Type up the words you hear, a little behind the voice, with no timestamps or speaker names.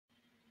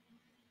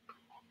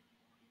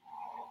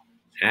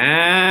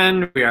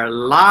And we are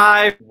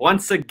live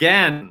once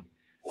again.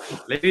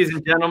 Ladies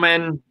and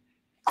gentlemen,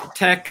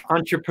 tech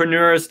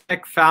entrepreneurs,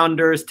 tech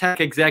founders,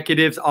 tech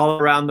executives all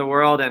around the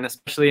world, and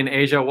especially in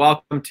Asia,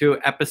 welcome to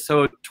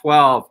episode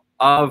 12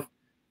 of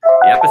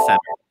The Epicenter.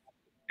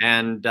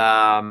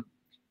 And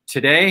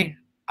today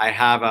I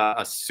have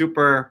a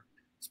super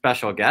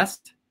special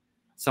guest,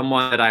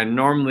 someone that I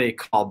normally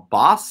call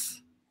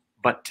boss,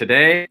 but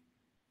today,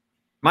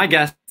 my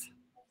guest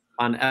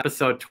on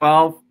episode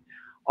 12,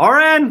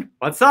 Oren,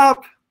 what's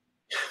up?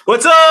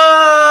 What's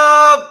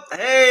up?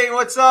 Hey,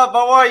 what's up?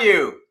 How are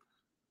you?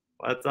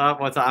 What's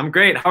up? What's up? I'm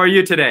great. How are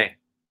you today?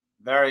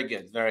 Very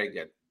good. Very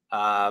good.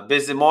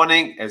 Busy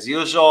morning as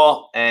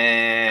usual,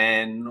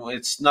 and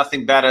it's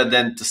nothing better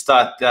than to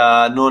start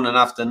noon and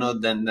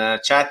afternoon than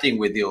chatting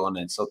with you on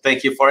it. So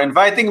thank you for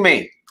inviting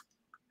me.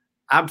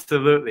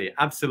 Absolutely.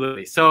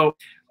 Absolutely. So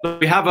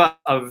we have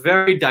a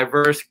very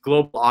diverse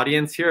global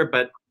audience here,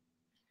 but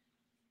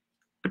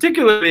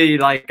particularly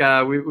like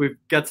we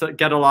get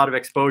a lot of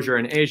exposure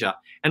in Asia,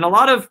 and a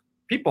lot of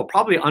people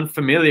probably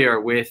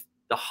unfamiliar with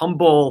the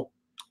humble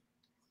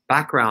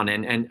background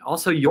and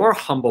also your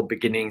humble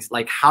beginnings,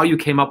 like how you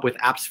came up with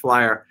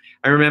AppsFlyer.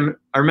 I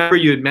remember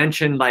you had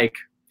mentioned like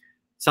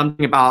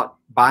something about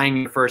buying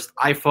your first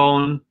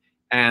iPhone,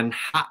 and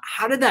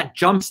how did that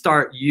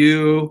jumpstart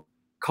you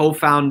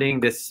co-founding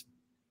this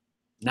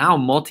now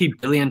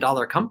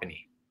multi-billion-dollar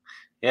company?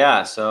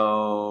 Yeah,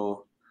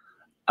 so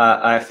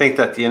I think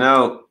that,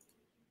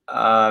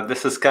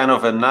 this is kind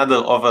of another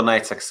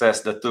overnight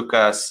success that took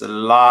us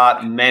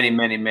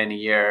many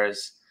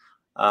years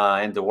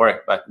in the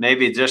work. But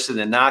maybe just in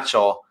a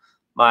nutshell,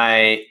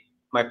 my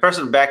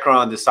personal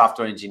background is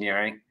software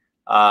engineering.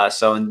 I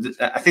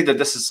think that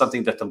this is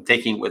something that I'm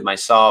taking with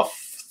myself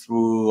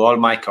through all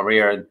my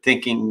career,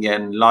 thinking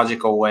in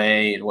logical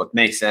way, what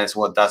makes sense,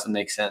 what doesn't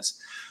make sense.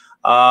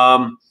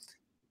 In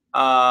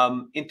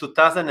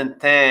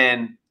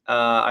 2010,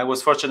 I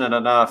was fortunate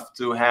enough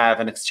to have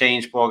an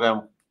exchange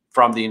program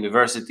from the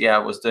university. I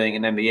was doing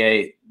an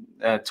MBA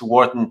to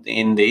Wharton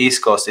in the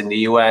East Coast in the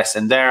US.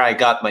 And there I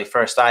got my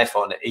first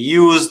iPhone, a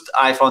used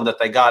iPhone that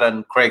I got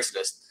on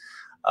Craigslist.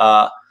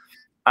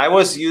 I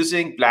was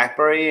using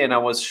BlackBerry, and I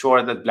was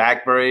sure that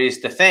BlackBerry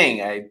is the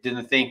thing. I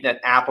didn't think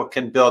that Apple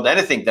can build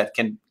anything that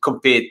can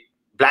compete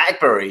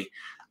BlackBerry.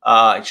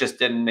 It just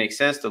didn't make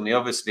sense to me.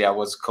 Obviously, I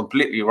was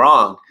completely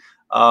wrong.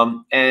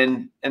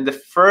 And the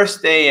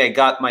first day I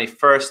got my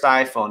first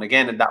iPhone,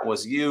 again, and that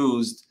was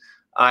used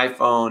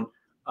iPhone,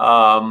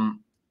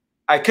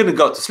 I couldn't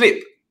go to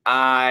sleep.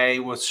 I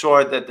was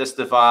sure that this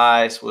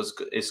device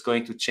is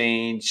going to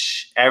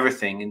change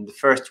everything. In the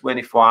first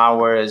 24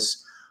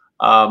 hours,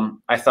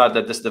 I thought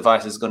that this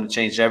device is going to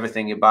change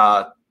everything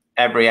about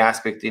every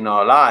aspect in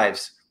our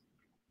lives.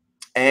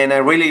 And I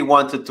really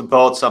wanted to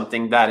build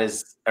something that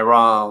is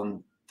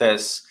around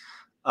this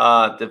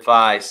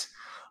device.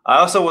 I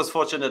also was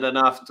fortunate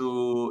enough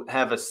to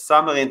have a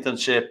summer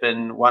internship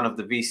in one of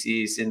the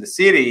VCs in the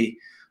city.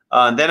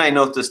 And then I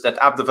noticed that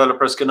app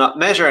developers cannot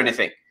measure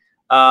anything.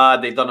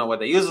 They don't know where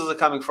the users are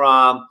coming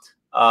from.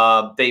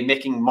 They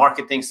making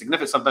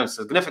sometimes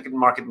significant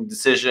marketing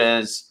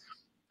decisions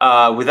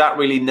without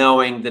really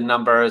knowing the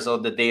numbers or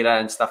the data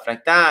and stuff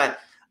like that.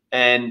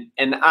 And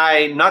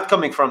I, not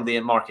coming from the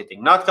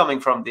marketing, not coming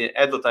from the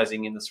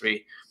advertising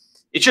industry,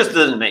 it just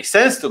doesn't make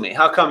sense to me.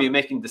 How come you're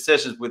making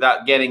decisions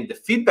without getting the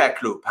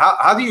feedback loop?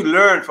 How do you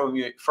learn from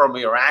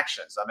your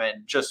actions? I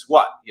mean, just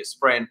what? You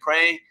spray and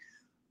pray?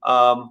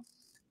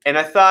 And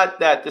I thought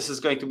that this is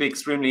going to be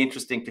extremely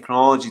interesting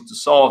technology to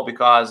solve,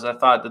 because I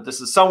thought that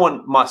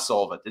someone must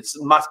solve it. It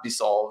must be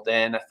solved.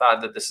 And I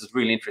thought that this is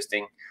really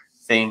interesting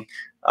thing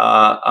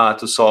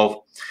to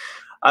solve.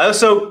 I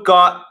also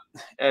got,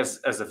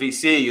 as a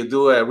VC, you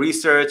do a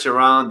research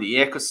around the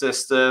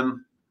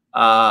ecosystem.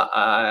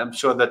 I'm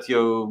sure that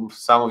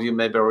some of you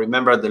maybe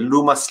remember the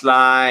Luma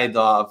slide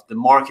of the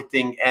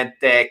marketing and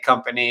tech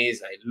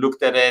companies. I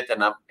looked at it,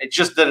 and it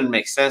just didn't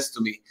make sense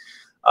to me.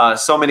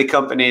 So many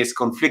companies,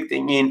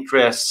 conflicting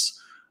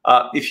interests.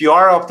 If you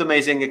are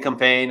optimizing a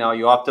campaign, or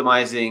you're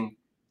optimizing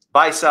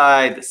buy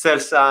side, sell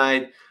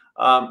side,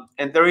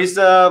 and there is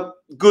a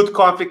good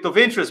conflict of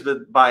interest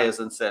with buyers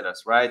and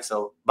sellers, right?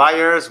 So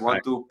buyers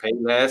want to pay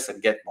less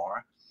and get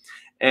more,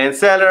 and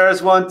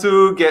sellers want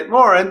to get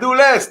more and do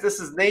less. This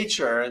is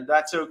nature, and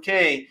that's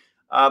okay.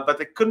 But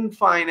I couldn't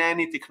find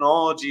any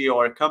technology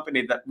or a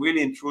company that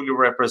really and truly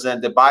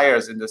represent the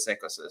buyers in this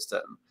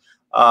ecosystem.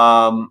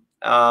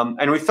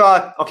 And we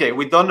thought, okay,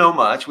 we don't know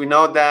much. We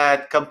know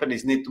that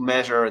companies need to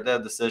measure their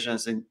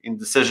decisions in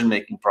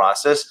decision-making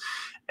process.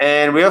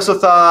 And we also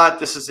thought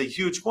this is a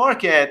huge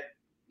market,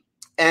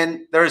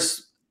 and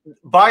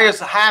buyers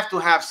have to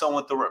have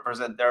someone to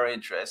represent their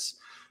interests.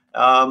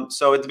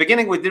 So at the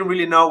beginning, we didn't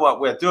really know what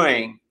we're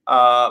doing,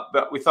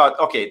 but we thought,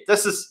 okay,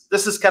 this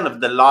is kind of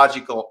the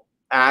logical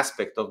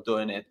aspect of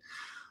doing it.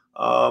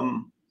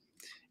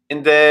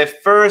 In the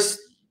first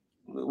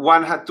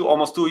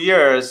almost 2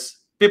 years,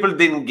 people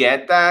didn't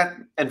get that.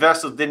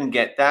 Investors didn't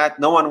get that.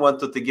 No one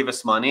wanted to give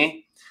us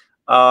money.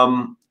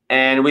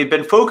 And we've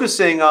been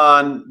focusing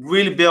on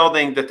really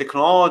building the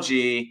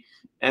technology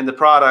and the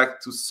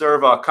product to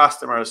serve our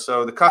customers,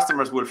 so the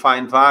customers will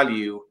find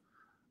value.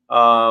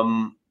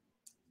 And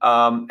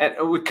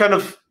we kind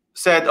of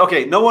said,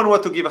 okay, no one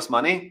wants to give us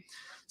money,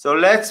 so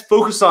let's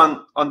focus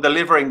on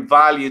delivering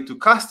value to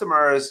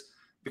customers,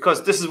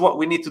 because this is what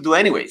we need to do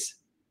anyways.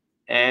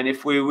 And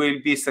if we will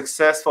be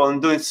successful in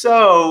doing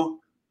so,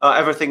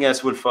 everything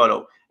else will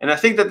follow. And I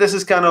think that this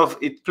is kind of,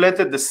 it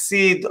planted the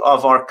seed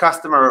of our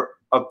customer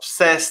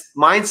obsessed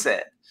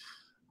mindset,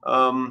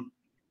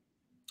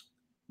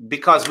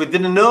 because we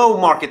didn't know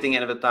marketing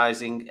and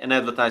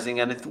advertising,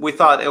 and we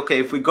thought, okay,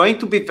 if we're going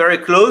to be very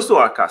close to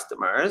our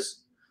customers,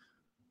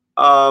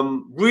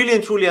 really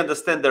and truly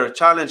understand their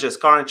challenges,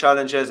 current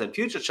challenges and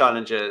future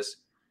challenges,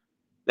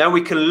 then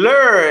we can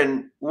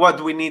learn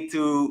what we need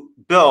to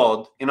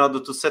build in order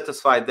to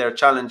satisfy their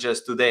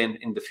challenges today and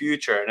in the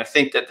future. And I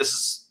think that this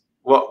is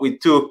what we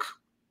took,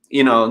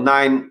 you know,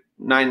 nine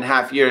and a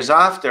half years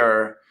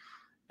after,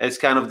 as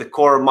kind of the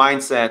core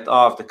mindset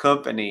of the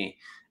company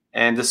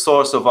and the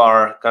source of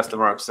our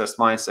customer obsessed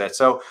mindset.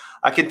 So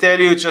I can tell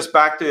you, just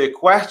back to your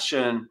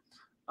question,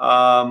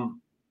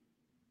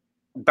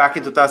 back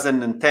in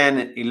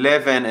 2010,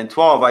 11, and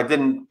 12, I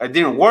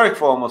didn't work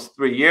for almost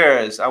 3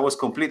 years. I was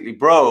completely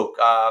broke.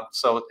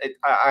 So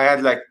I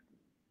had like,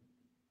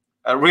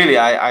 really,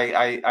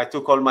 I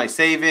took all my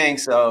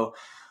savings. So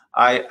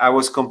I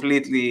was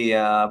completely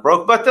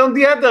broke. But on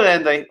the other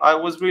end, I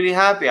was really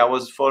happy. I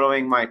was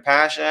following my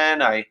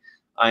passion. I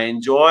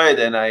enjoyed,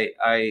 and I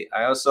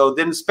also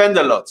didn't spend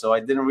a lot. So I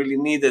didn't really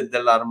need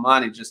a lot of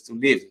money just to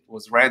live. It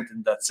was rent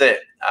and that's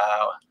it.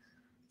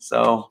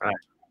 So. Right.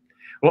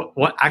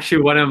 Well,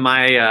 actually, one of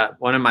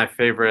my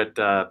favorite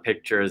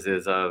pictures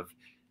is of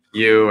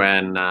you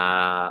and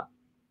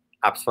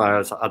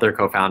AppsFlyer's other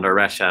co-founder,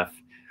 Reshef,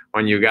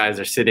 when you guys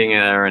are sitting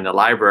there in the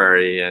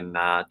library and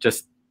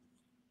just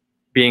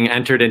being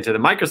entered into the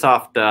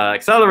Microsoft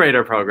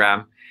Accelerator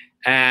program,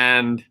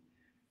 and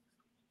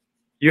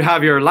you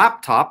have your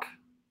laptop,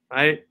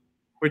 right,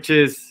 which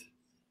is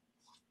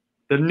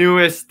the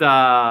newest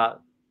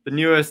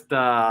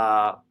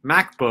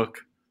MacBook.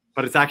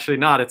 But it's actually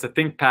not. It's a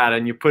ThinkPad,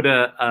 and you put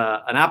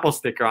an Apple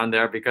sticker on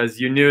there because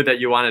you knew that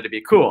you wanted to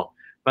be cool.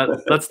 But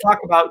let's talk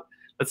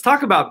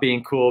about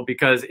being cool,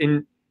 because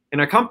in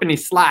our company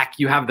Slack,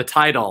 you have the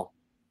title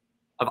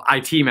of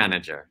IT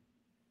manager,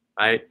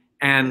 right?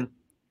 And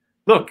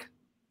look,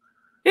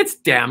 it's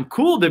damn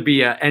cool to be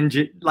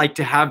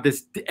to have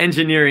this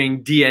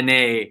engineering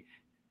DNA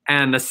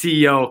and a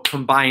CEO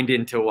combined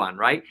into one,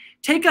 right?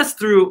 Take us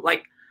through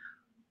like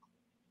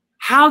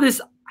how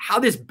this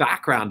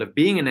background of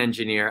being an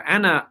engineer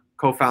and a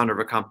co-founder of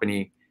a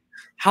company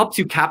helps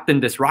you captain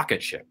this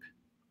rocket ship.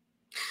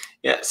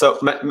 Yeah, so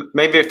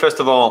maybe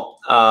first of all,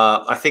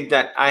 I think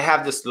that I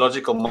have this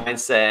logical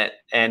mindset,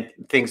 and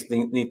things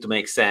need to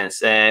make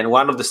sense. And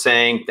one of the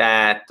saying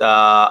that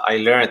I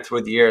learned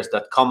through the years,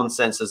 that common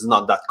sense is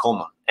not that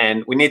common.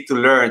 And we need to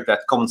learn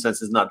that common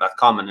sense is not that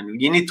common. And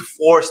you need to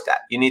force that.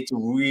 You need to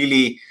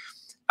really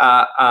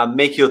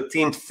make your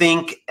team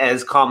think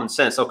as common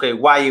sense. Okay,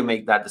 why you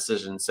make that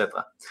decision,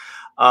 etc.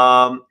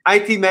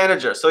 IT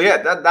manager. So yeah,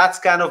 that's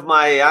kind of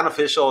my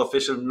unofficial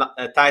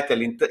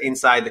title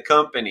inside the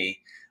company,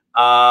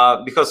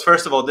 because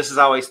first of all, this is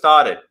how I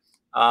started,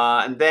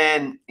 and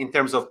then in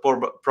terms of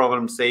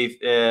problem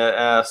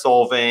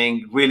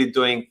solving, really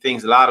doing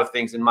things, a lot of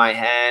things in my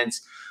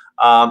hands.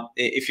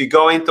 If you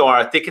go into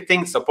our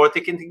support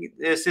ticketing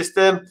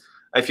system,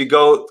 if you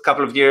go a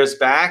couple of years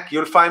back,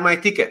 you'll find my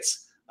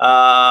tickets.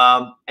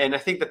 And I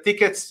think the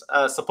tickets,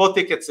 support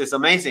tickets, is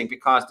amazing,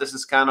 because this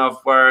is kind of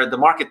where the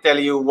market tell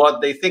you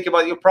what they think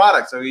about your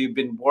product. So you've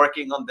been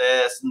working on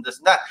this and this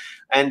and that.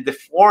 And the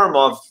form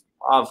of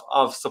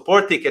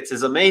support tickets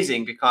is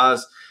amazing,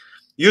 because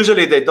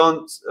usually they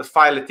don't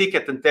file a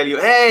ticket and tell you,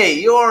 hey,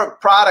 your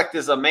product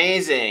is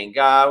amazing.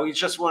 We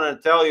just want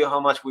to tell you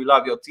how much we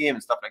love your team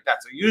and stuff like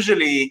that. So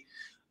usually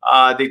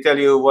they tell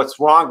you what's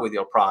wrong with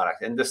your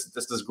product, and this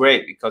is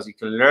great because you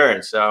can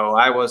learn. So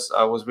I was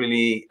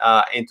really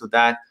into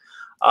that,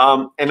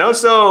 and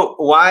also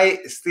why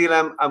still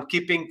I'm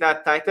keeping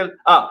that title.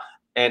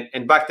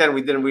 And back then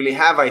we didn't really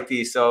have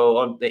IT, so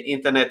on the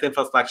internet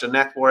infrastructure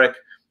network,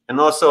 and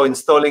also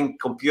installing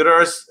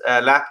computers,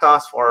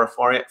 laptops for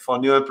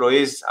new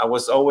employees. I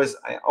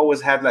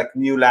always had like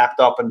new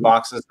laptop and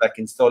boxes like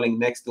installing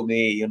next to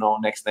me, you know,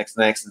 next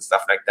and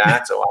stuff like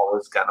that. So I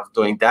was kind of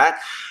doing that.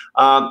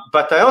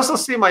 But I also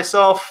see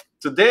myself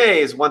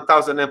today as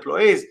 1,000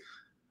 employees.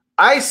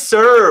 I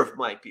serve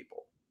my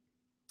people.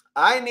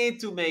 I need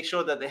to make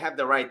sure that they have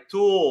the right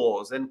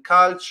tools and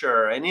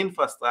culture and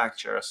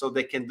infrastructure so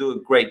they can do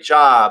a great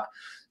job.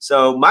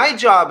 So my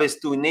job is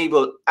to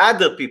enable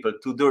other people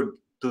to do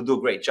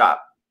a great job.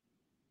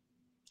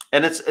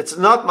 And it's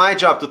not my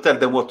job to tell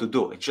them what to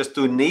do. It's just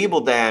to enable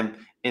them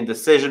in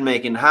decision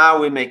making, how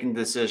we're making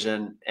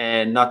decision,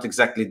 and not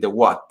exactly the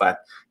what, but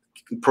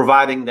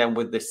providing them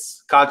with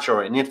this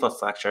culture and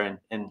infrastructure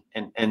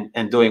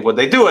and doing what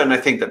they do. And I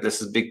think that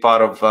this is a big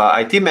part of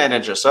IT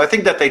manager. So I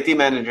think that IT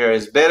manager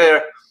is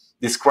better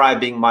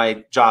describing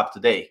my job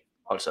today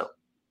also.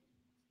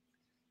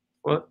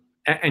 Well,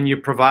 and you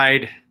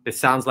provide, it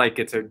sounds like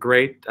it's a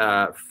great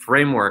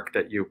framework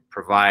that you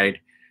provide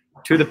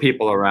to the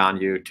people around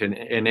you to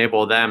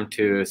enable them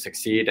to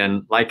succeed.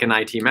 And like an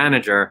IT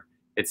manager,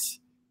 it's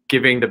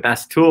giving the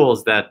best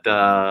tools that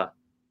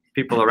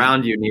people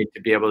around you need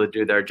to be able to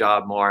do their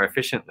job more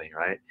efficiently,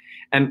 right?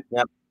 And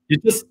yep. you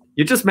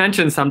just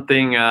mentioned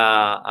something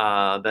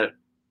that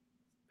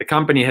the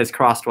company has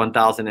crossed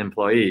 1,000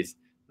 employees.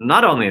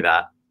 Not only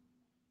that,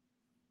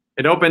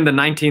 it opened the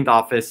 19th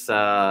office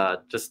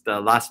just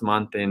last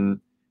month in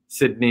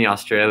Sydney,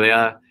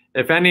 Australia.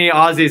 If any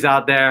Aussies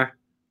out there,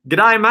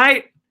 g'day,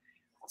 mate.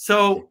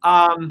 So,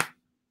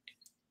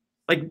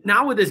 like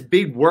now with this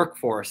big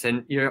workforce,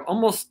 and you're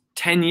almost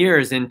 10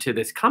 years into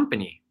this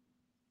company,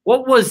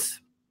 what was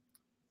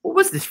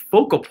this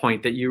focal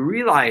point that you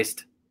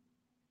realized,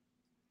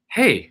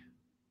 hey,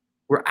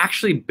 we're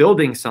actually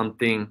building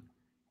something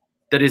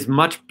that is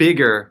much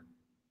bigger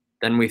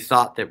than we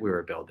thought that we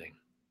were building?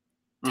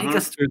 Take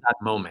us through that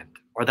moment,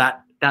 or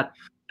that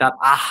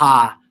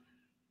aha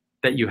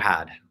that you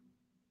had.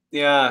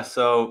 Yeah,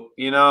 so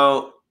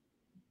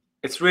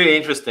it's really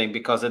interesting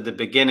because at the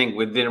beginning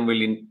we didn't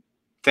really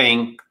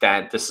think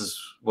that this is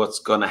what's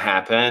going to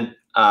happen.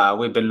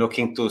 We've been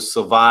looking to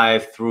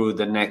survive through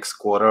the next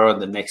quarter or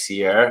the next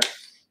year.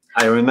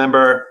 I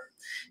remember,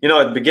 at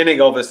the beginning,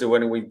 obviously,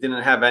 when we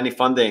didn't have any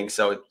funding,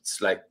 so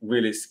it's like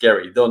really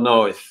scary. You don't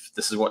know if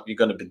this is what you're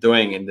going to be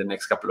doing in the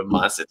next couple of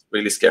months. It's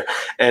really scary.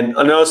 And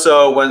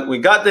also, when we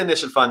got the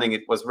initial funding,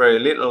 it was very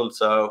little.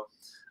 So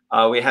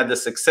we had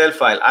this Excel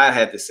file. I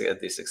had this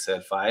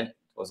Excel file. It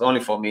was only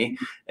for me.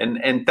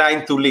 And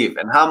time to live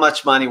and how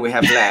much money we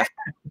have left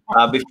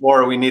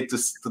before we need to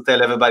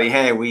tell everybody,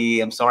 hey,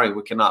 I'm sorry,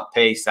 we cannot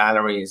pay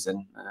salaries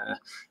and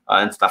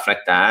stuff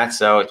like that.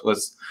 So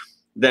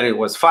then it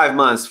was 5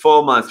 months,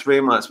 4 months,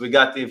 3 months. We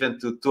got even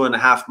to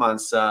 2.5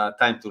 months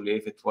time to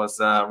live. It was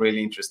a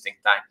really interesting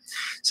time.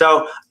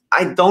 So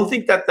I don't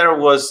think that there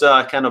was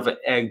kind of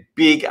a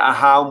big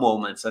aha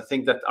moments. I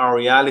think that our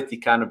reality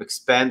kind of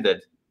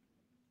expanded.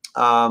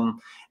 And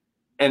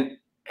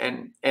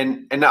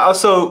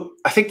also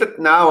I think that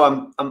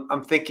now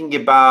I'm thinking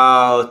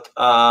about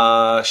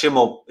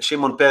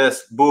Shimon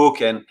Peres'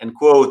 book and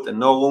quote, and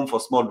No Room for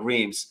Small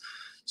Dreams.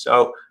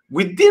 So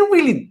we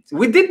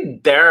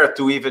didn't dare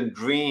to even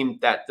dream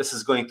that this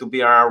is going to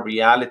be our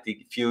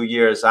reality a few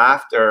years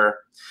after.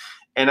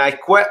 And I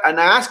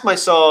asked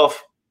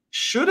myself,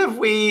 should have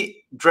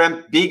we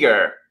dreamt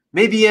bigger?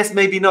 Maybe yes,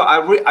 maybe no.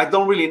 I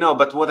don't really know.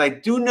 But what I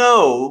do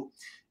know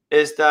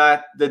is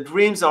that the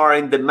dreams are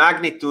in the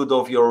magnitude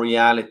of your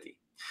reality.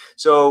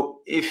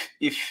 So if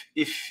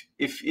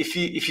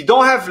you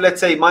don't have,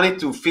 let's say, money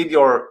to feed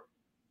your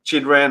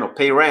children or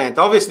pay rent,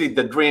 obviously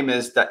the dream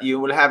is that you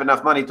will have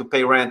enough money to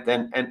pay rent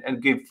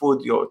and give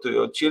food to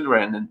your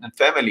children and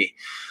family.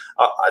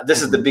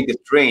 This is the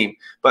biggest dream.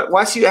 But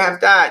once you have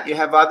that, you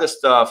have other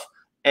stuff.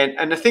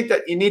 And I think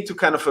that you need to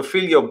kind of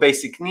fulfill your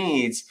basic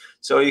needs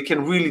so you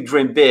can really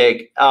dream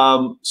big.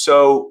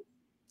 So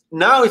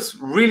now it's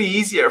really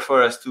easier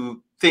for us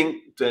to think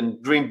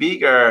and dream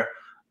bigger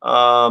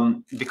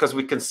because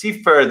we can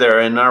see further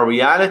and our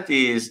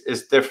reality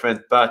is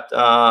different. But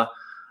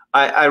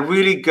I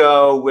really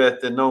go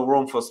with the No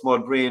Room for Small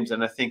Dreams.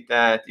 And I think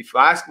that if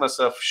I ask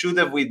myself, should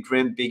have we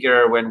dreamed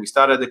bigger when we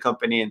started the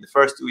company in the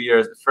first 2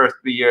 years, the first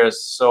 3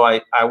 years? So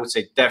I would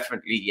say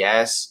definitely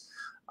yes.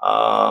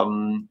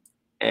 And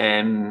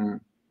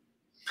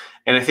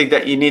I think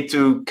that you need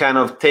to kind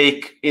of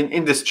take,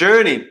 in this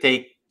journey,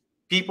 take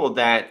people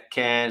that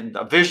can,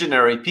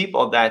 visionary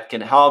people that can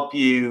help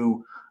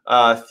you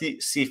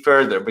see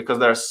further, because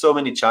there are so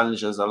many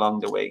challenges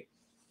along the way.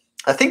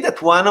 I think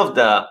that one of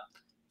the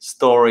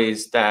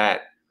stories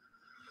that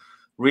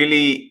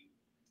really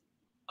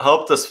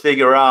helped us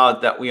figure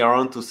out that we are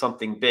onto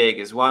something big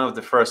is one of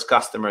the first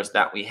customers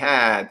that we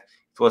had.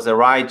 It was a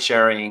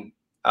ride-sharing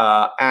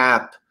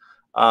app.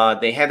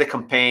 They had a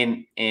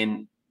campaign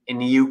in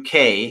the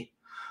UK,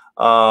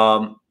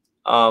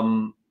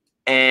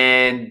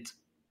 and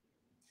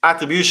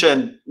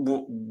attribution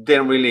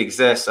didn't really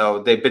exist.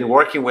 So they've been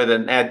working with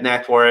an ad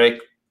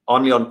network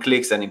only on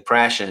clicks and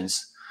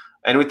impressions.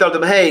 And we told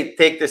them, hey,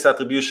 take this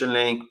attribution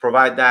link,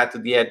 provide that to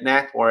the ad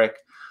network.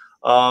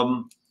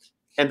 And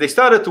they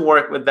started to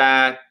work with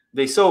that.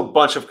 They saw a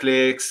bunch of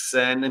clicks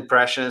and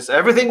impressions.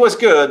 Everything was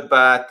good,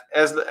 but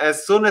as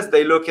soon as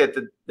they look at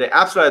the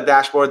AppsFlyer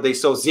dashboard, they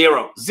saw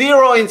zero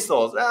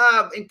installs,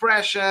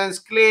 impressions,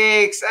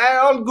 clicks,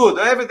 all good.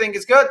 Everything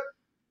is good.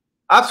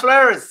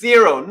 AppsFlyer is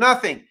zero,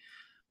 nothing.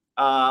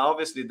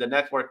 Obviously, the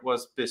network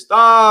was pissed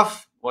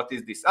off. What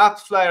is this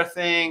AppsFlyer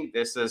thing?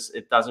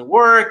 It doesn't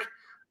work.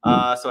 So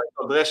I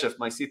told Reshef,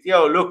 my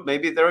CTO, look,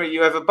 maybe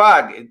you have a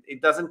bug.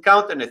 It doesn't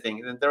count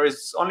anything. And there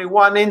is only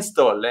one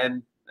install.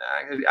 And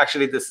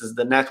actually, this is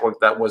the network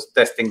that was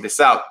testing this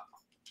out.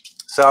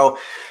 So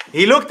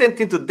he looked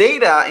into the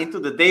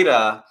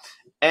data,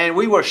 and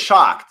we were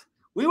shocked.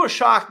 We were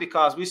shocked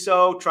because we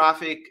saw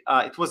traffic.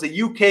 It was a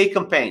UK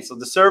campaign. So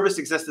the service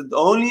existed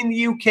only in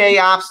the UK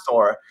App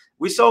Store.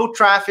 We saw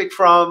traffic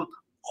from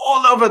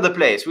all over the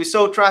place. We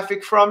saw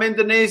traffic from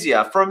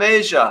Indonesia, from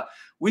Asia.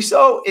 We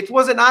saw, it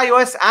was an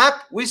iOS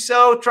app. We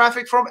saw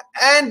traffic from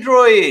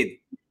Android.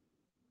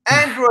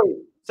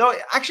 So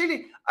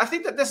actually, I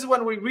think that this is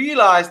when we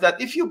realize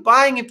that if you're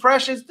buying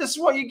impressions, this is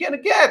what you're going to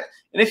get.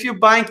 And if you're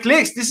buying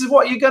clicks, this is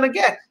what you're going to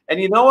get. And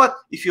you know what?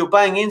 If you're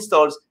buying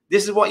installs,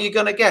 this is what you're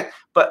going to get.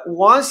 But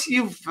once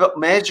you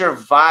measure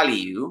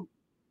value,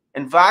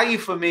 and value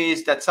for me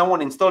is that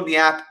someone installed the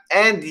app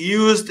and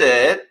used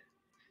it,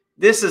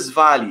 this is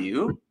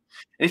value.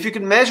 And if you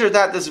can measure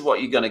that, this is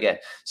what you're going to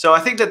get. So I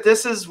think that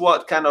this is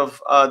what kind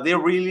of the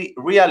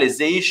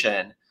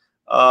realization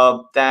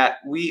that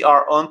we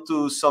are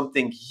onto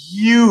something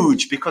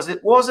huge, because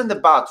it wasn't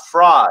about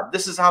fraud.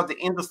 This is how the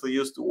industry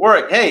used to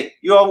work. Hey,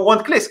 you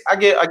want clicks? I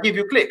give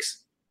you clicks.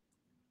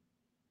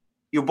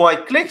 You buy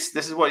clicks.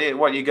 This is what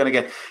you're going to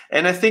get.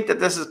 And I think that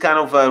this is kind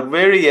of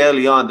very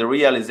early on the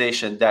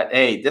realization that,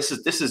 hey, this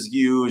is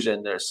huge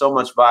and there's so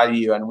much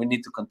value, and we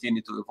need to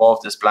continue to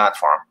evolve this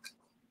platform.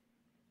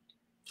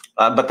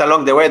 But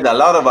along the way, there are a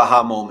lot of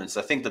aha moments.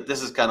 I think that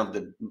this is kind of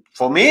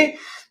for me,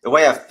 the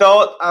way I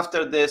thought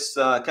after this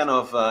kind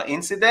of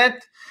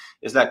incident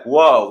is like,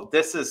 whoa,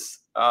 this is,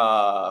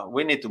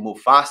 we need to move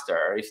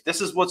faster. If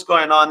this is what's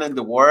going on in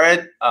the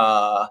world,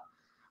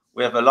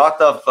 we have a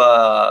lot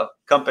of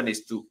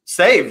companies to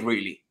save,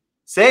 really.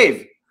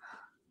 Save.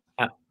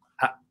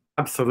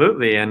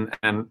 Absolutely. And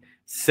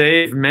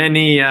save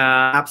many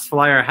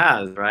AppsFlyer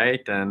has,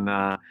 right?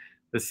 And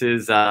this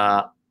is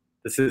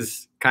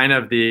kind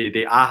of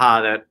the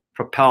aha that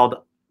propelled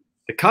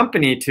the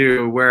company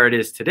to where it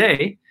is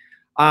today.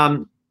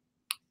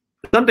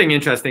 Something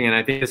interesting, and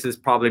I think this is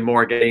probably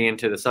more getting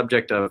into the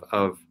subject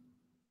of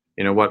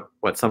you know,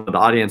 what some of the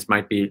audience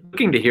might be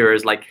looking to hear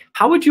is like,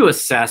 how would you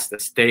assess the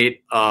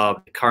state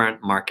of the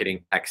current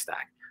marketing tech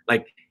stack?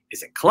 Like,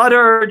 is it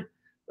cluttered?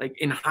 Like,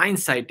 in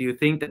hindsight, do you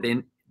think that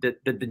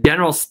the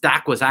general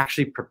stack was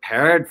actually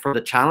prepared for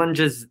the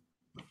challenges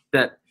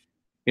that,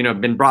 you know,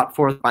 been brought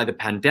forth by the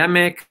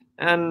pandemic?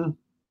 And,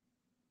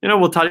 you know,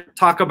 we'll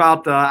talk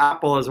about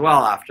Apple as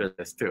well after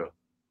this too.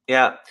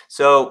 Yeah.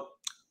 So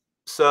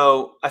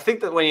I think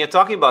that when you're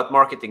talking about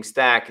marketing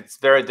stack, it's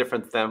very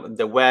different than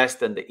the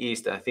West and the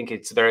East. I think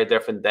it's very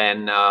different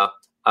than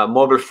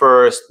mobile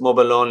first,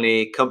 mobile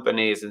only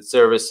companies and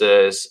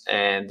services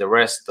and the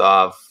rest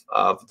of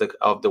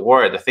the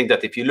world. I think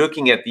that if you're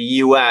looking at the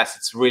US,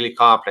 it's really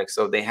complex.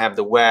 So they have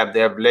the web,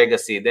 they have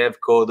legacy, they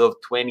have code of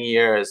 20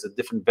 years,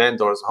 different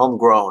vendors,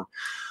 homegrown.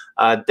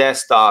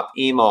 Desktop,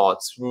 email,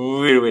 it's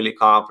really, really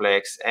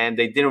complex. And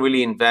they didn't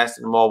really invest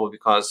in mobile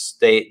because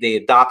the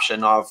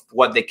adoption of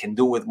what they can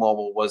do with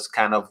mobile was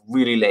kind of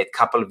really late,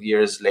 couple of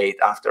years late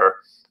after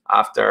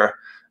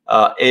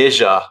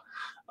Asia.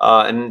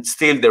 And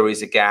still there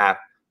is a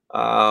gap.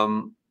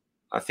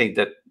 I think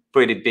that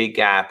pretty big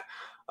gap.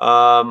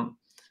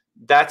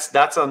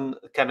 That's on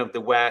kind of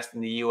the West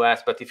and the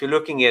US. But if you're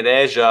looking at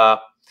Asia,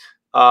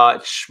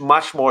 it's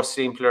much more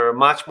simpler,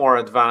 much more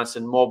advanced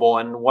in mobile,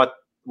 and what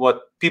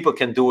people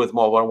can do with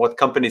mobile and what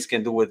companies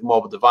can do with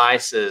mobile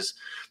devices.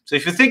 So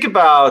if you think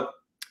about,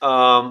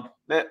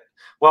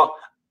 well,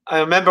 I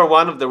remember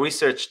one of the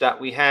research that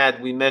we had,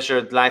 we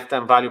measured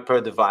lifetime value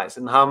per device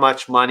and how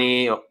much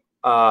money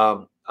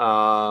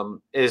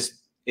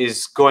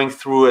is going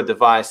through a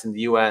device in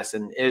the US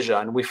and Asia.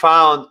 And we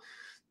found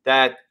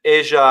that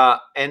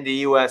Asia and the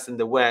US and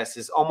the West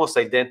is almost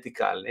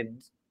identical.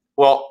 And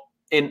well,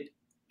 in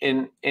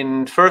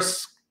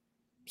first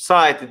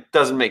sight, it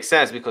doesn't make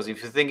sense, because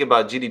if you think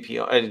about GDP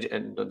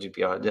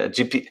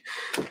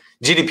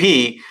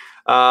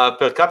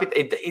per capita,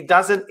 it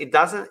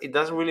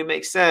doesn't really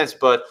make sense.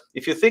 But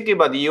if you're thinking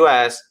about the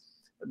US,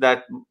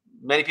 that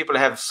many people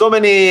have so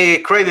many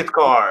credit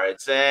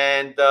cards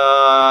and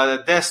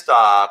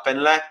desktop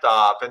and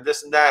laptop and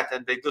this and that,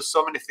 and they do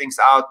so many things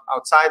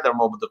outside their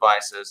mobile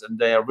devices, and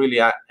they are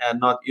really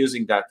not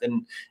using that.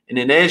 And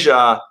in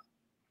Asia,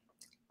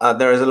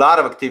 there is a lot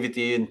of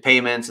activity in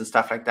payments and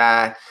stuff like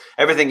that.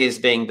 Everything is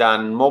being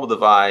done on mobile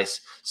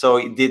device, so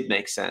it did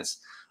make sense.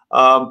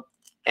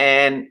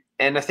 And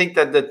I think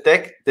that the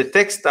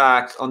tech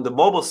stack on the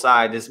mobile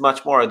side is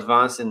much more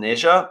advanced in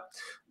Asia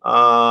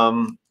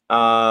than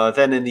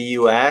in the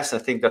US. I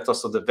think that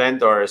also the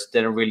vendors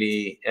didn't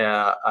really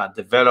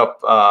develop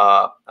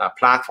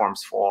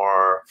platforms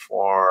for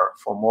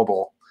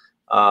mobile.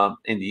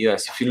 In the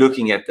US, if you're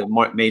looking at the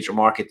major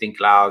marketing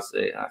clouds,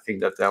 I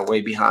think that they're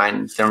way behind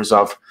in terms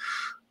of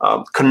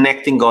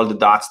connecting all the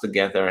dots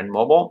together in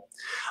mobile.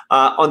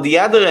 On the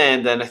other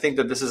end, and I think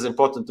that this is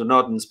important to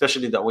note, and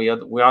especially that we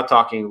are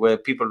talking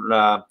with people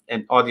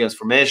and audience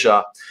from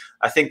Asia,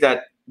 I think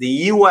that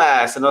the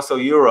US and also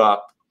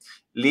Europe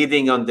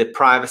leading on the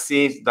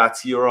privacy,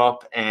 that's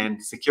Europe,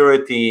 and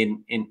security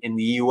in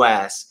the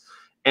US.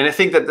 And I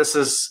think that this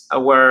is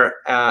where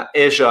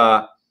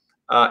Asia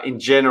in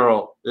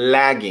general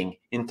lagging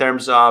in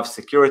terms of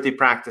security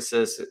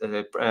practices,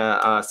 and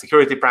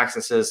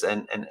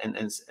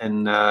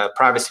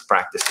privacy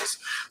practices.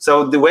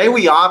 So the way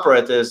we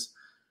operate is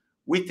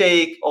we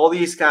take all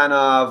these kind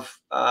of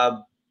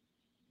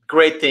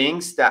great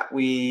things that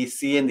we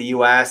see in the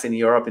US and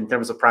Europe in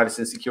terms of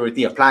privacy and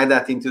security, apply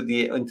that into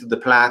the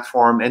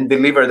platform, and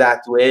deliver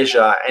that to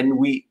Asia. And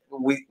we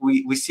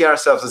see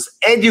ourselves as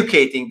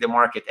educating the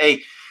market.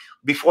 Hey,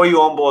 before you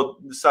onboard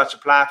such a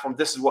platform,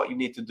 this is what you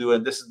need to do,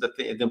 and this is the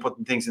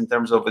important things in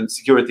terms of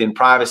security and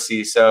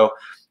privacy. So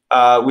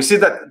we see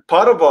that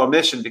part of our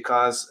mission,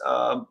 because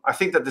I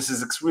think that this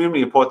is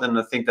extremely important. And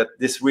I think that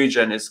this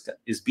region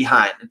is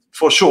behind,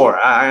 for sure.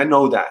 I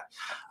know that.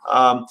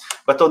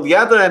 But on the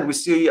other end, we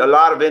see a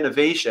lot of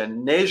innovation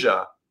in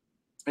Asia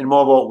in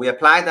mobile. We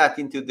apply that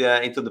into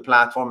the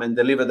platform and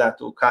deliver that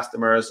to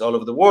customers all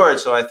over the world.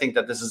 So I think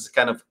that this is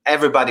kind of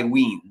everybody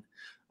win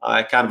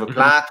kind of a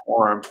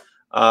platform,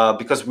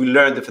 because we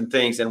learn different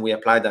things and we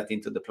apply that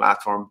into the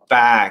platform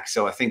back.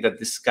 So I think that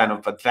this kind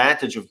of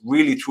advantage of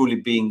really truly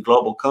being a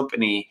global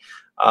company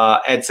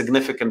adds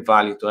significant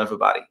value to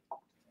everybody.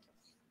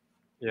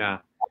 Yeah,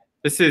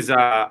 this is.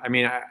 I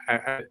mean,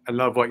 I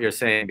love what you're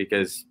saying,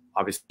 because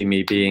obviously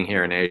me being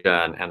here in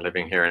Asia and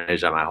living here in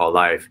Asia my whole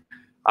life,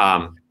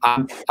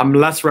 I'm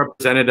less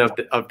representative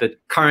of the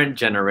current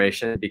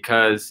generation,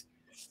 because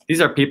these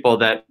are people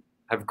that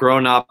have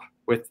grown up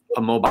with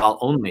a mobile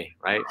only,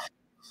 right?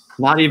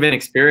 Not even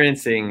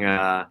experiencing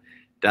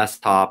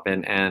desktop,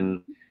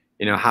 and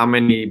you know, how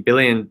many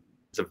billions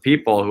of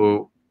people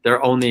who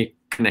their only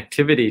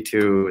connectivity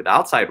to the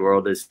outside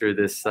world is through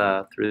this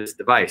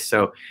device.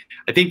 So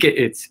I think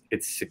it's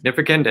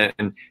significant,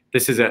 and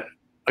this is a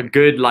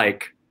good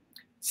like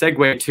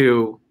segue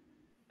to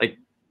like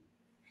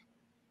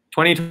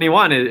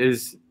 2021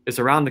 is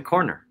around the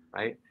corner,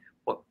 right?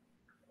 Well,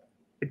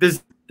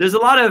 there's a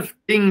lot of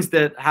things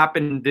that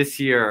happened this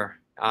year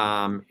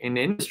in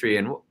the industry,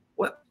 and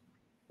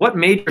what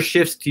major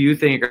shifts do you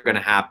think are going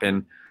to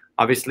happen?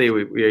 Obviously,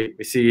 we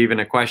see even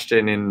a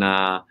question in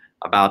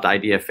about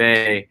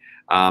IDFA.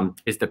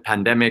 Is the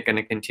pandemic going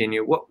to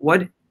continue?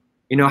 What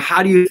you know?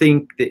 How do you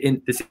think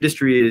this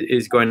industry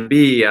is going to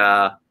be?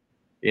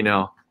 You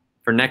know,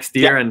 for next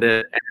year and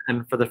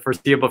for the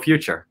foreseeable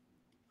future?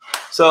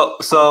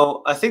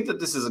 So I think that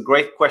this is a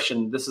great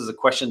question. This is a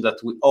question that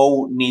we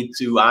all need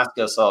to ask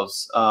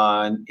ourselves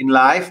in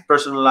life,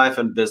 personal life,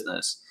 and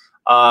business.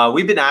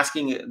 We've been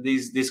asking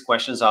these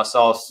questions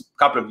ourselves a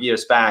couple of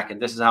years back,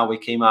 and this is how we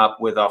came up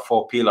with our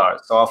 4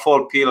 pillars. So our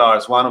 4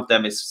 pillars, one of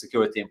them is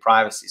security and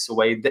privacy. So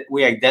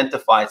we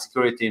identified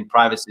security and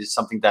privacy is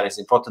something that is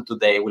important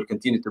today, will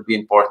continue to be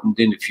important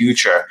in the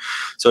future.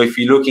 So if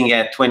you're looking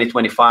at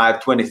 2025,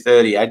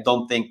 2030, I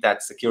don't think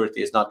that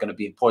security is not going to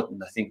be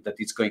important. I think that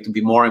it's going to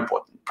be more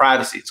important.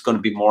 Privacy, it's going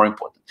to be more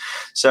important.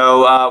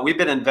 So we've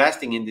been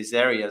investing in these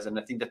areas, and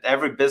I think that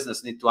every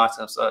business needs to ask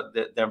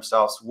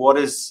themselves, what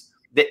is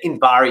the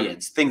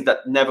invariants, things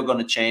that never going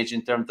to change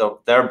in terms of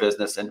their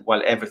business, and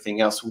while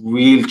everything else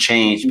will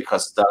change,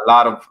 because there's a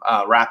lot of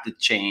rapid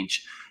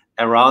change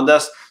around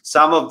us.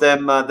 Some of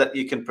them that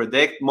you can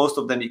predict, most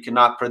of them you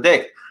cannot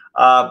predict.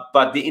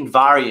 But the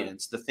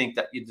invariants, the thing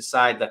that you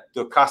decide that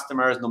your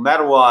customers, no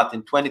matter what,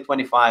 in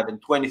 2025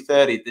 and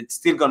 2030, it's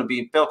still going to be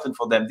important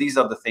for them. These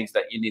are the things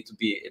that you need to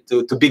be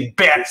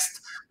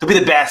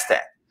the best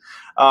at.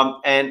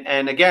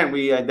 And again,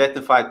 we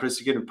identified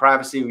security and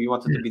privacy. We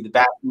wanted to be the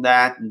best in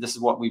that, and this is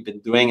what we've been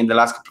doing in the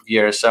last couple of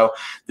years. So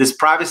this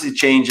privacy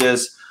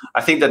changes,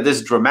 I think that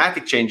this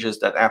dramatic changes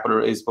that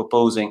Apple is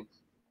proposing.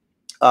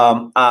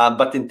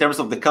 But in terms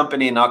of the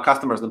company and our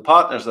customers and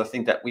partners, I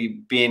think that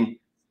we've been,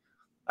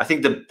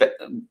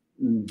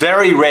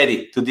 very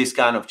ready to these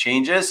kind of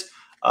changes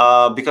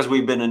because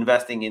we've been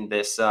investing in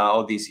this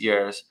all these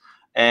years.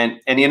 And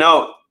you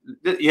know,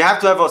 you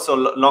have to have also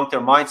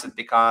long-term mindset,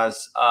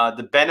 because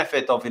the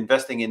benefit of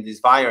investing in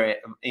these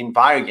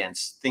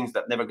invariants, things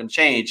that never going to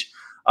change,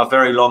 are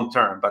very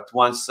long-term. But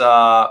once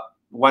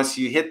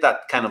you hit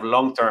that kind of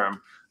long-term,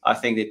 I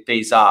think it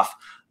pays off.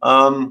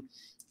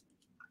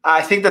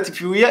 I think that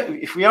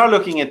if we are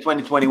looking at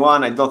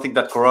 2021, I don't think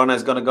that Corona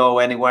is going to go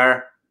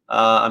anywhere.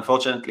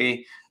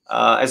 Unfortunately,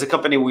 as a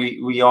company,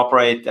 we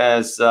operate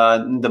as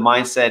in the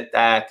mindset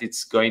that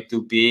it's going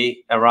to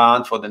be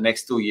around for the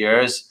next 2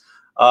 years.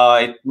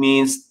 It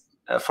means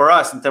for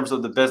us, in terms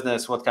of the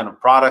business, what kind of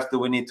products do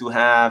we need to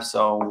have?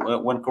 So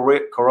when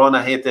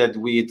Corona hit,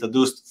 we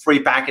introduced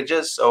free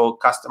packages, so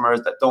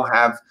customers that don't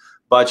have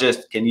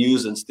budget can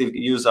use and still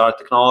use our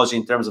technology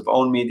in terms of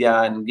own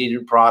media and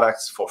engagement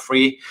products for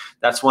free.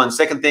 That's one.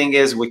 Second thing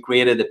is we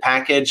created a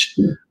package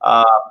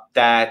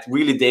that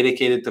really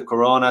dedicated to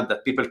Corona,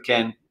 that people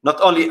can not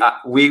only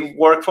we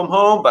work from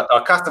home, but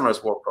our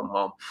customers work from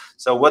home.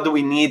 So what do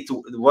we need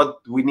to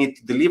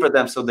deliver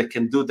them so they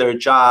can do their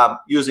job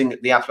using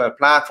the AppsFlyer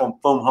platform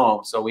from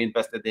home? So we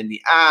invested in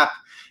the app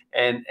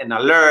and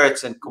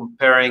alerts and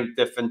comparing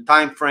different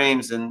time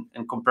frames and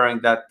comparing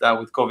that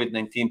with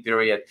COVID-19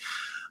 period.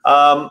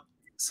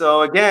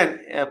 So again,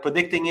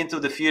 predicting into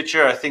the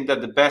future, I think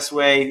that the best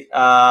way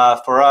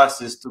for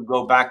us is to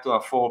go back to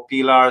our 4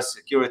 pillars: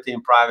 security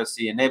and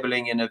privacy,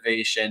 enabling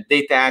innovation,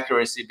 data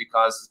accuracy,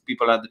 because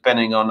people are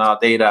depending on our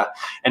data,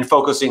 and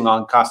focusing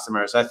on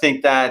customers. I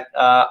think that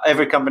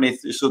every company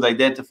should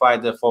identify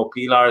the 4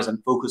 pillars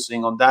and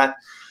focusing on that.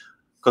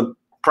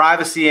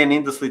 privacy and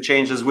industry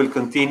changes will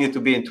continue to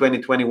be in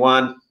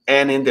 2021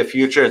 and in the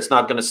future. It's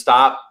not going to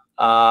stop.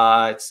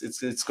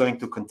 It's going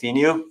to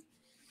continue.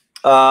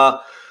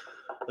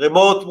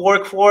 Remote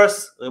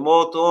workforce,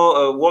 remote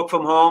work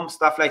from home,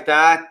 stuff like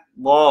that.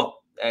 Well,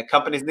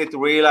 companies need to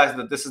realize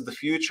that this is the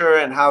future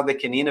and how they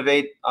can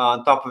innovate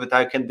on top of it.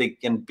 How they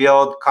can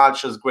build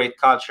cultures, great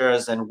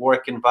cultures, and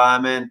work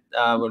environment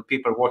where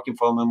people are working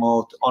from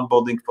remote,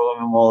 onboarding from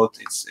remote.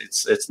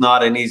 It's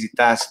not an easy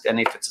task, and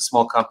if it's a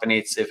small company,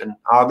 it's even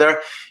harder.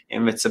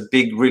 If it's a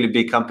big, really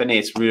big company,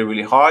 it's really,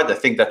 really hard. I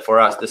think that for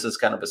us, this is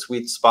kind of a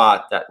sweet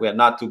spot, that we are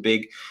not too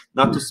big,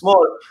 not too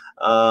small.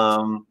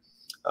 But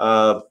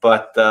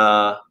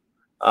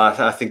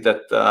I think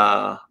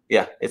that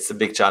yeah, it's a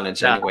big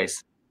challenge,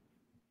 anyways.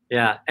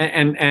 Yeah,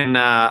 and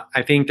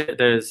I think that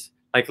there's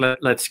like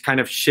let's kind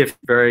of shift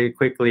very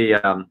quickly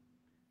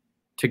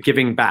to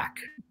giving back,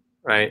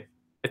 right?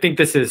 I think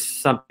this is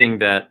something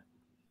that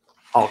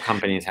all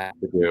companies have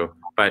to do.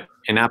 But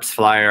in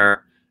AppsFlyer,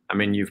 I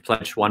mean, you've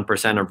pledged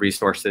 1% of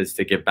resources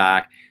to give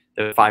back.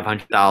 The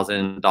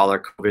 $500,000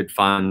 COVID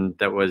fund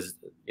that was,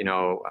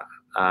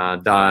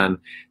 done.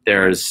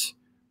 There's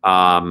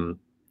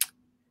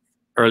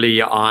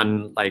early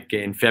on, like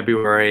in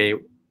February,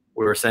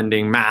 we were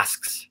sending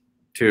masks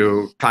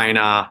to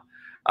China,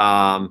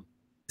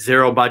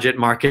 zero budget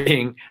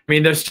marketing. I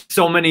mean, there's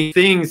so many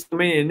things, so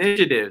many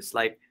initiatives.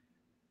 Like,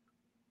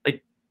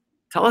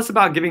 tell us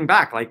about giving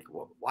back. Like,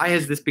 why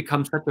has this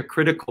become such a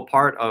critical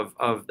part of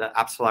the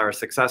AppsFlyer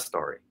success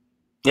story?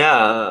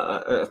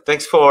 Yeah,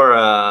 thanks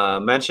for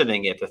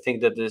mentioning it. I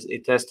think that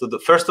it has to do.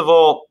 First of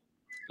all,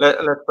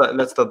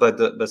 let's start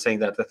by saying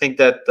that I think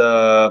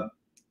that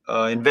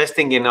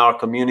investing in our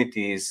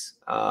communities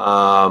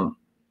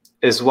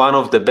is one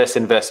of the best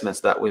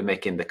investments that we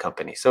make in the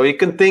company. So you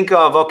can think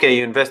of, okay,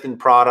 you invest in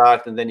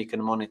product and then you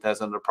can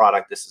monetize on the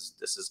product. This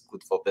is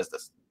good for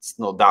business. It's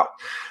no doubt.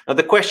 Now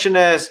the question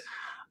is,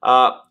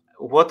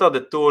 what are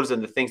the tools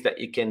and the things that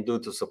you can do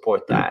to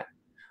support that?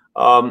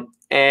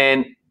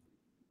 And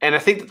I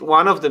think that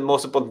one of the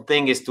most important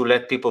things is to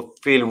let people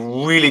feel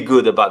really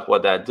good about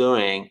what they're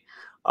doing.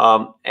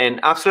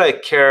 And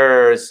AppsFlyer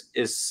Cares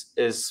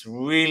is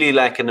really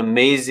like an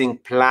amazing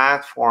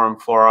platform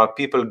for our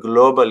people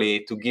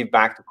globally to give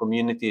back to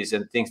communities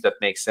and things that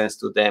make sense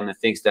to them and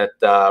things that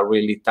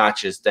really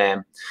touches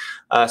them.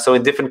 So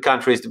in different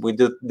countries, we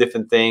do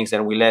different things,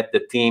 and we let the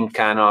team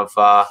kind of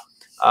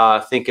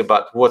think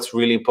about what's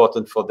really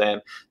important for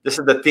them. This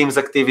is the team's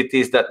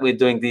activities that we're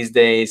doing these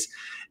days.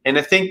 And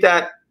I think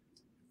that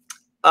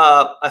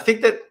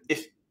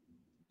if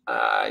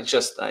I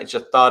just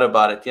thought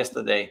about it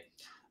yesterday.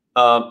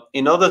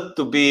 In order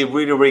to be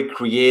really, really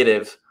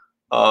creative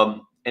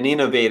and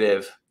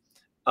innovative,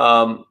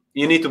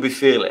 you need to be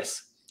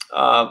fearless,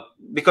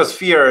 because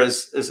fear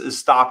is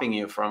stopping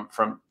you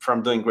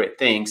from doing great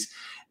things.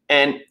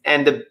 And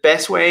the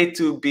best way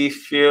to be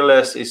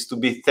fearless is to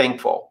be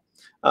thankful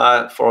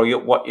for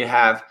what you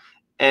have.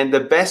 And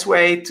the best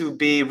way to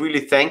be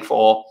really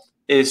thankful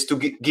is to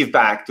give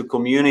back to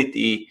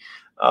community.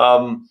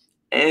 And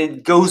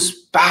it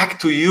goes back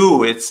to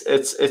you.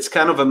 It's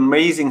kind of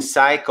amazing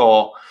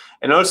cycle.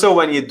 And also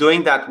when you're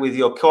doing that with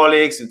your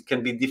colleagues, it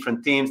can be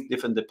different teams,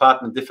 different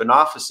departments, different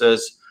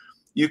offices,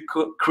 you're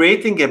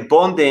creating a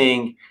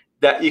bonding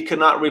that you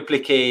cannot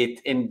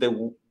replicate in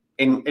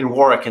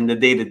work, in the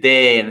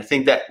day-to-day. And I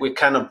think that we're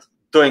kind of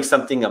doing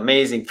something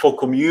amazing for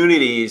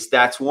communities.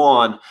 That's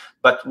one.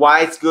 But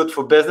why it's good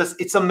for business?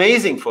 It's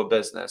amazing for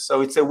business.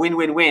 So it's a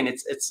win-win-win.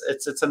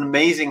 It's an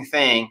amazing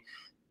thing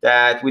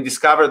that we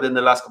discovered in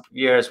the last couple of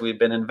years. We've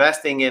been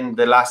investing in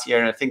the last year,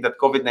 and I think that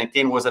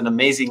COVID-19 was an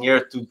amazing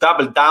year to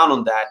double down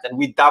on that. And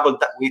we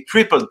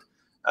tripled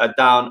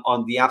down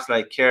on the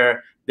AppsFlyer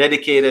Care,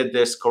 dedicated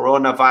this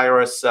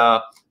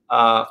coronavirus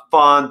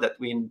fund that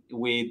we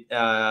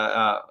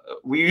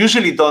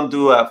usually don't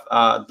do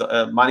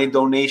a money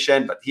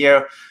donation, but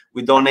here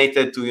we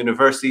donated to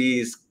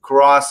universities,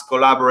 cross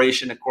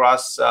collaboration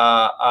across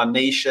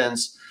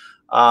nations,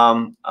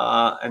 and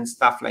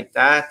stuff like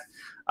that.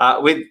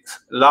 With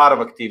a lot of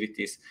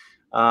activities.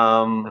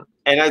 And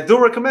I do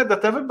recommend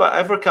that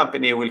every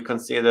company will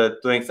consider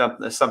doing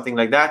something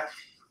like that.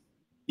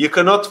 You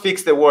cannot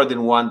fix the world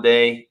in one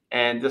day,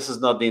 and this is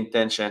not the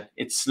intention.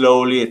 It's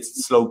a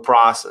slow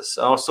process.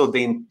 Also,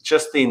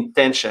 just the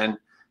intention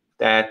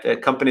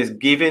that companies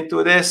give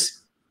into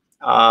this,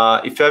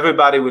 if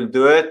everybody will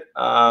do it,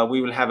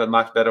 we will have a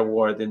much better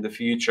world in the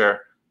future.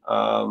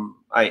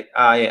 I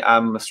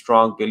am a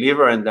strong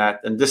believer in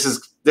that, and this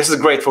is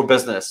great for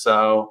business.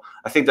 So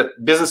I think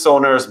that business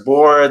owners,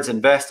 boards,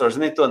 investors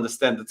need to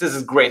understand that this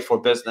is great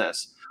for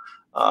business.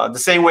 The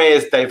same way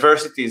as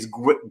diversity,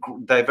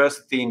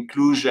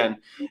 inclusion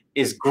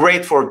is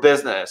great for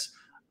business.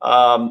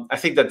 I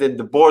think that in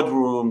the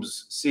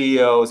boardrooms,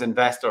 CEOs,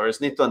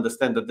 investors need to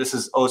understand that this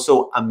is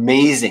also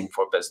amazing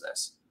for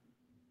business.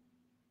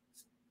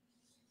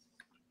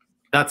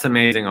 That's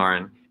amazing,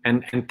 Oren.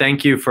 And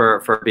thank you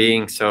for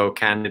being so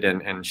candid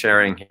and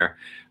sharing here.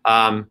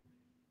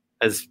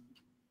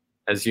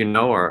 As you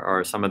know,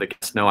 or some of the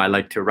guests know, I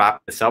like to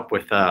wrap this up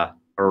with a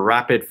a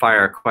rapid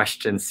fire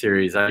question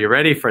series. Are you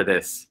ready for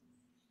this?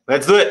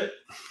 Let's do it.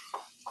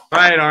 All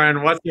right,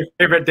 Oren, what's your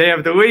favorite day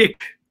of the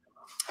week?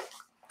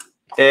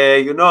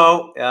 I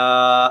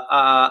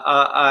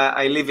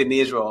live in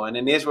Israel, and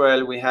in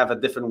Israel we have a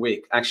different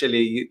week.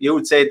 Actually, you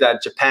would say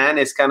that Japan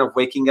is kind of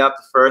waking up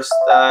the first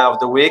of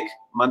the week,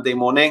 Monday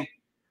morning.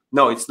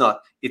 No, it's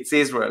not. It's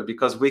Israel,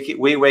 because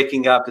we're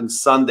waking up on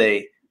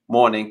Sunday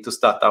morning to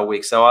start our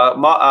week. So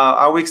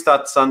our week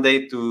starts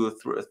Sunday to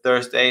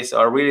Thursday. So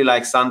I really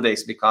like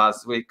Sundays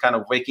because we're kind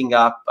of waking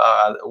up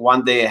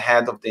one day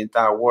ahead of the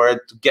entire world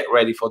to get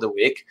ready for the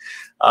week.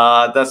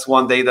 That's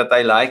one day that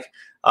I like.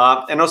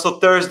 And also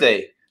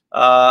Thursday.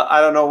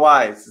 I don't know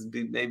why. It's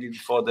maybe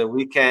before the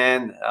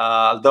weekend.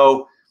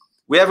 Although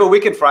we have a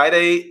weekend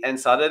Friday and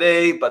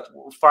Saturday, but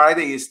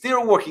Friday is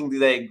still working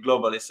day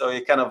globally. So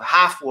you're kind of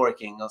half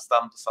working or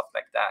stuff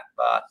like that.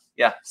 But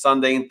yeah,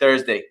 Sunday and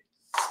Thursday.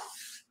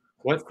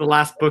 What's the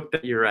last book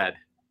that you read?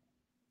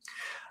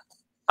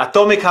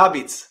 Atomic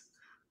Habits.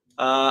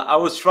 I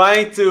was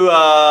trying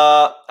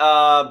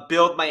to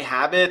build my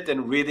habit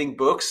in reading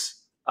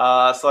books.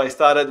 So I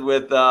started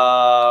with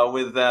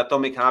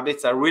Atomic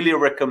Habits. I really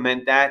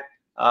recommend that.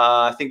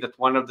 I think that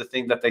one of the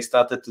things that I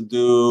started to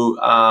do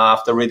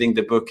after reading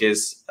the book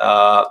is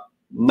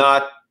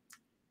not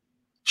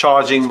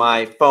charging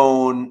my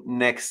phone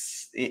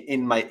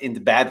in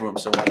the bedroom.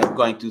 So when I'm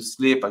going to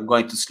sleep, I'm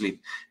going to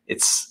sleep.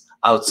 It's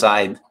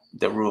outside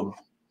the room.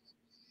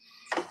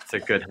 It's a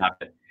good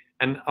habit.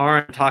 And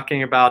Oren,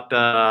 talking about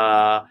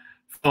the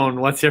phone,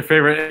 what's your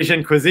favorite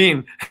Asian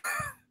cuisine?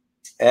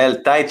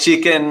 Thai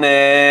chicken,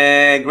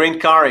 green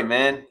curry,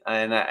 man,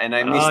 and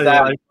I miss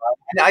that.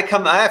 Yeah. I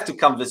have to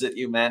come visit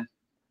you, man.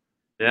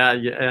 Yeah,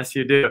 yes,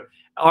 you do.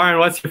 Oren,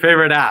 what's your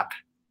favorite app?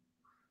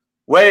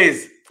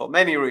 Waze, for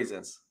many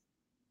reasons.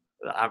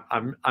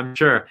 I'm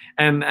sure.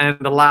 And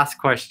the last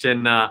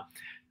question: a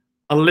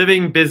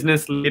living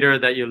business leader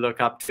that you look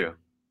up to.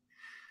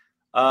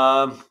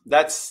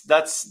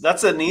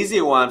 That's an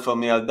easy one for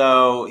me.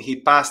 Although he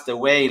passed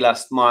away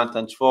last month,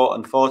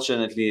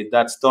 unfortunately,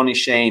 that's Tony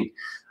Shane.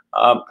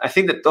 I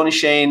think that Tony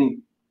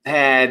Shane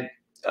had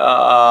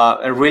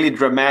a really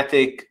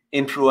dramatic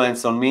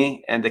influence on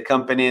me and the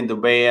company and the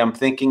way I'm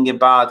thinking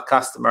about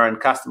customer and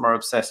customer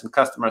obsessed and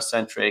customer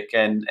centric.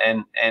 And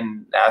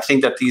I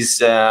think that his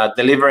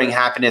Delivering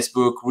Happiness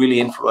book really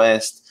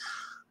influenced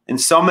in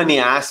so many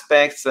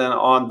aspects and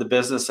on the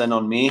business and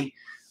on me.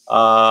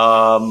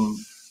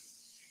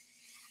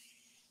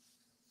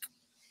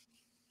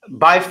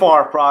 By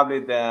far, probably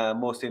the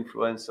most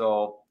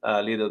influential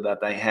leader that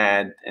I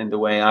had in the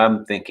way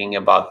I'm thinking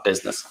about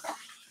business.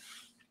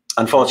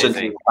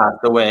 Unfortunately, he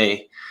passed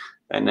away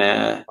in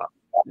a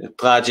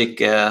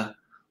tragic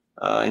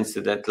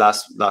incident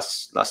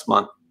last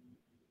month.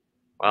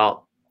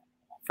 Well,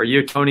 for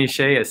you, Tony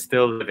Shea is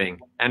still living.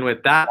 And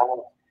with that,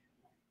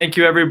 thank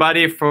you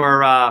everybody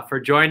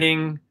for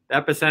joining the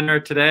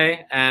Epicenter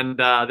today. And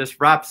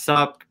this wraps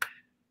up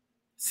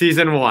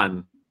season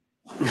 1.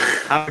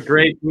 Have a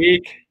great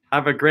week.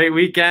 Have a great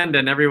weekend,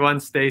 and everyone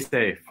stay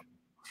safe.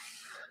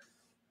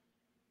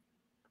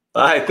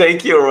 All right.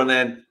 Thank you,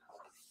 Ronen.